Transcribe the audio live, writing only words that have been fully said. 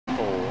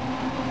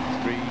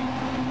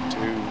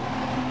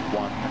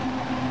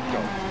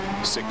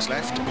6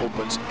 left,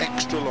 opens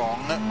extra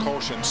long,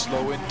 caution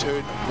slow in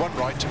turn, 1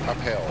 right,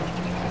 uphill.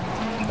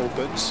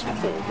 Opens,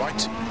 4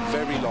 right,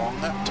 very long,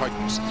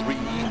 tightens 3,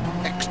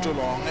 extra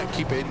long,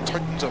 keep in,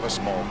 tightens of a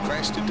small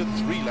crest, into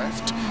 3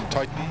 left,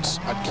 tightens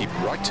and keep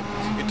right,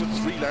 into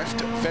 3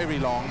 left, very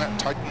long,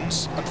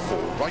 tightens and 4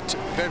 right,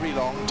 very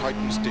long,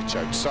 tightens, ditch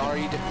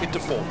outside, into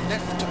 4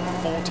 left,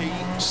 40,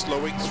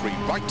 slowing 3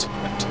 right,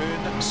 and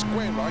turn,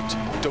 square right,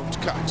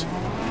 don't cut.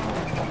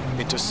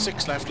 Into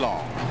 6 left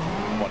long,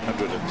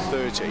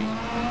 130,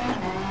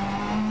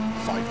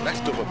 5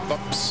 left over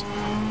bumps,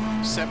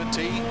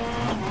 70,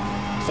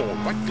 4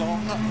 right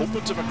long,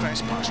 opens of a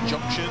crest past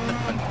junction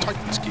and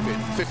tightens, keep in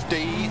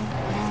 50,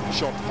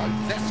 short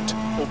 5 left,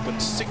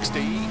 opens 60,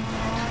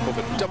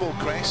 over double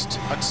crest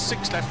and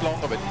 6 left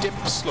long of a dip,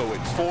 slow in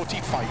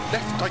 45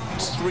 left,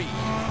 tightens 3,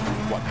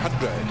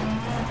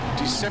 100,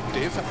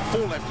 deceptive,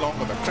 4 left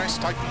long of a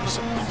crest, tightens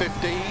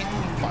 50,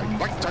 5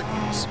 right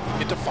tightens,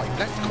 into 5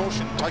 left,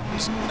 caution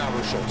tightens,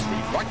 narrow short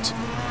 3 right,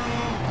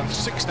 and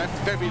 6 left,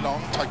 very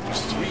long,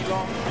 tightens 3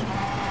 long,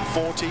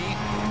 40,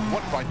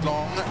 1 right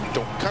long,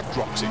 don't cut,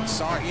 rocks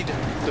inside,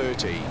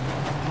 30.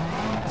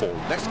 4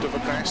 left of a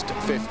crest,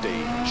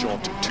 50.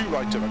 Short 2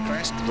 right of a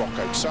crest, rock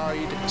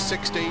outside,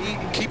 60.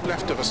 Keep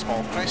left of a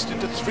small crest,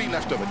 into 3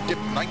 left of a dip,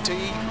 90.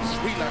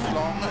 3 left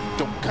long,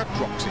 don't cut,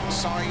 rocks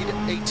inside,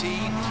 80.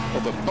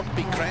 Over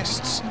bumpy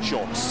crests,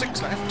 short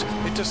 6 left,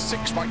 into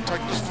 6 right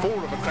tightens, 4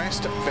 of a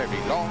crest,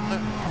 very long,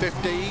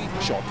 50.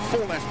 Short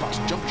 4 left past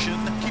junction,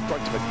 keep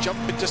right of a jump,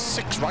 into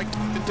 6 right,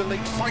 into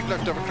late 5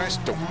 left of a crest,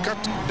 don't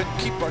cut, then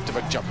keep right of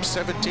a jump,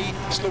 70.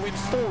 Slow in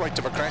 4 right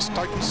of a crest,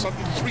 tightens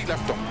sudden, 3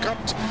 left, don't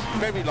cut,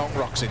 very long,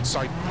 rocks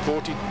inside,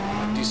 40,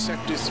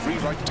 deceptive, 3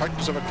 right,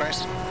 tightens of a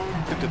crest,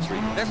 into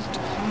 3 left,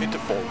 into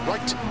 4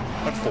 right,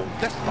 and 4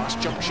 left past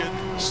junction,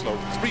 slow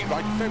 3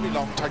 right, very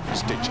long,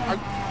 tightens, ditch out,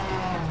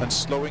 and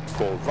slowing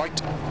 4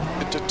 right,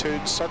 into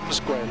turn, sudden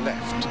square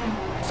left,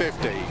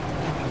 50,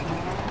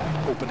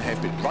 open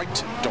hairpin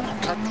right,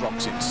 don't cut,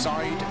 rocks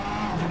inside,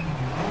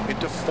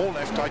 into 4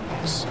 left,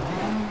 tightens,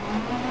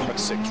 and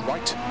 6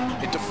 right,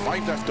 into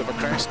 5 left of a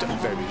crest,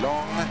 very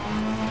long,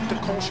 into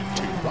caution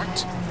 2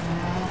 right,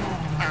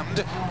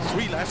 and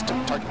 3 left,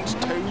 tightens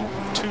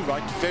 2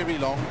 right, very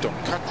long,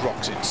 don't cut,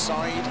 rocks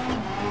inside,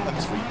 and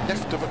 3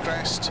 left of a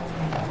crest,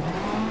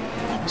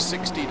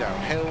 60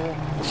 downhill,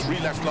 3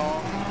 left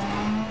long,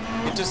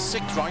 into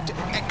 6 right,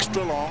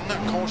 extra long,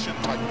 caution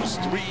tightens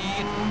 3,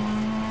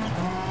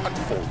 and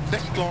 4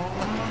 left long,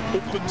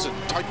 opens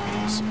and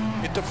tightens,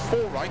 into 4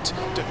 right,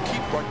 to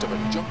keep right of a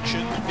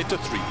junction, into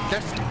 3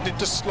 left,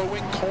 into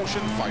slowing,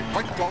 caution 5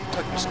 right long,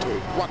 tightens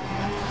turn 1,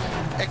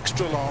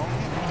 extra long,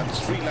 and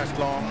 3 left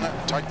long,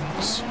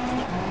 tightens,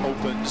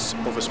 opens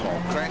over small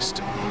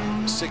crest,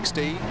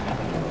 60,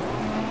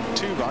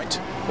 2 right,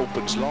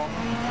 opens long,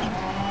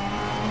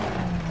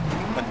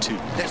 and 2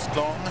 left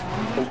long,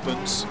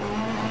 opens,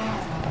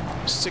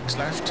 6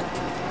 left,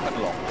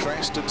 and long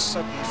crest, and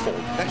sudden 4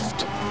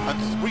 left, and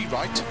 3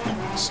 right,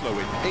 slow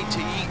in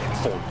 80,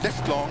 4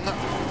 left long,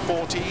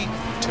 40,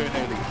 turn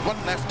early,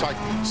 1 left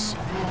tightens,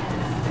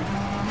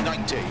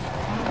 90,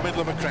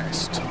 middle of a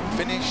crest,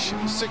 finish,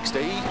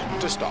 60,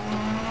 to stop.